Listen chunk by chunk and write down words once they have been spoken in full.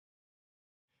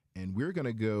And we're going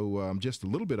to go just a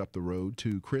little bit up the road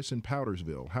to Chris in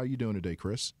Powdersville. How are you doing today,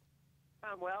 Chris?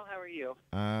 I'm well. How are you?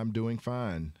 I'm doing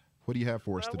fine. What do you have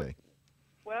for us today?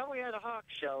 Well, we had a hawk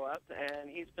show up, and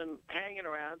he's been hanging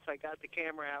around, so I got the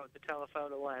camera out with the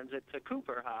telephoto lens. It's a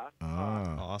Cooper hawk.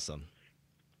 Awesome.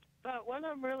 But what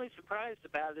I'm really surprised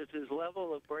about is his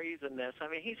level of brazenness. I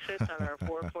mean, he sits on our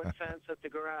 4-foot fence at the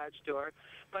garage door,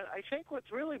 but I think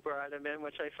what's really brought him in,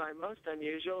 which I find most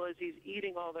unusual, is he's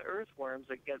eating all the earthworms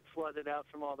that get flooded out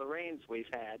from all the rains we've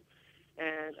had.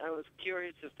 And I was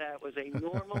curious if that was a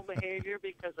normal behavior,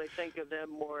 because I think of them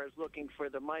more as looking for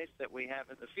the mice that we have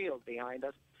in the field behind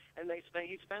us. And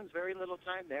he spends very little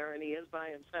time there, and he is by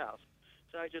himself.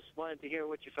 So I just wanted to hear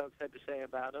what you folks had to say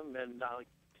about him, and I'll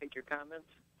take your comments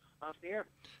off the air.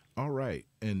 All right.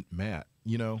 And Matt,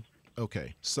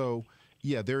 okay. So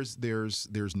yeah, there's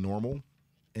normal,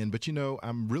 but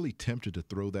I'm really tempted to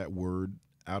throw that word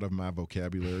out of my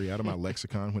vocabulary, out of my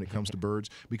lexicon when it comes to birds,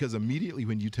 because immediately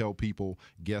when you tell people,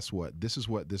 guess what, this is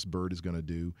what this bird is going to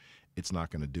do, it's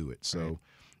not going to do it. So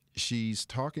she's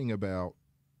talking about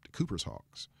Cooper's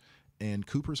hawks. And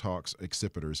Cooper's hawks,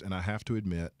 accipiters, and I have to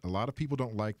admit, a lot of people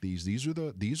don't like these. These are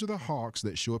the hawks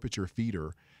that show up at your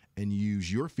feeder and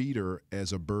use your feeder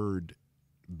as a bird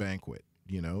banquet.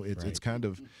 It's kind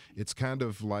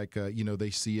of like they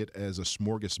see it as a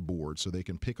smorgasbord, so they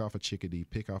can pick off a chickadee,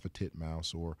 pick off a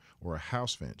titmouse, or a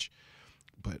house finch.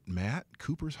 But Matt,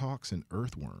 Cooper's hawks and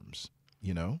earthworms.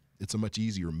 It's a much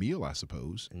easier meal, I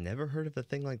suppose. Never heard of a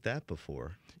thing like that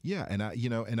before. Yeah, and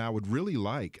I would really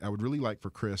like for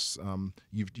Chris,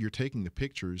 you're taking the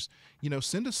pictures,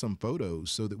 send us some photos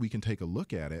so that we can take a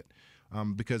look at it,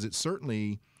 because it's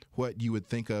certainly what you would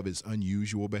think of as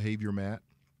unusual behavior, Matt,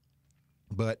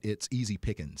 but it's easy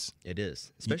pickings. It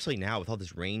is, especially now with all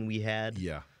this rain we had.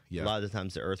 Yeah. A lot of the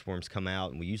times the earthworms come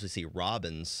out, and we usually see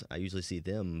robins. I usually see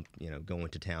them, going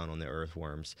to town on the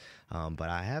earthworms. But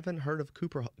I haven't heard of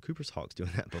Cooper's hawks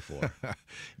doing that before.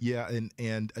 Yeah,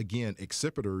 and again,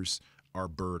 accipiters are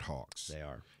bird hawks. They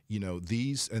are.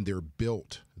 These, and they're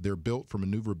built for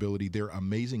maneuverability. They're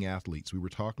amazing athletes. We were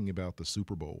talking about the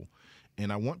Super Bowl.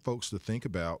 And I want folks to think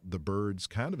about the birds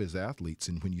kind of as athletes.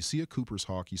 And when you see a Cooper's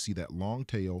hawk, you see that long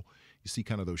tail, you see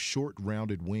kind of those short,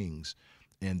 rounded wings.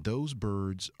 And those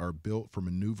birds are built for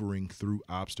maneuvering through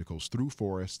obstacles, through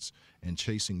forests, and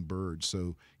chasing birds.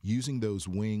 So using those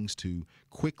wings to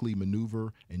quickly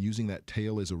maneuver and using that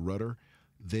tail as a rudder,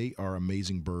 they are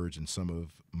amazing birds and some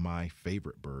of my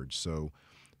favorite birds. So,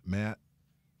 Matt,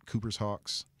 Cooper's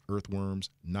hawks, earthworms,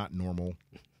 not normal.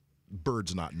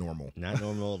 Birds not normal. Not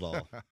normal at all.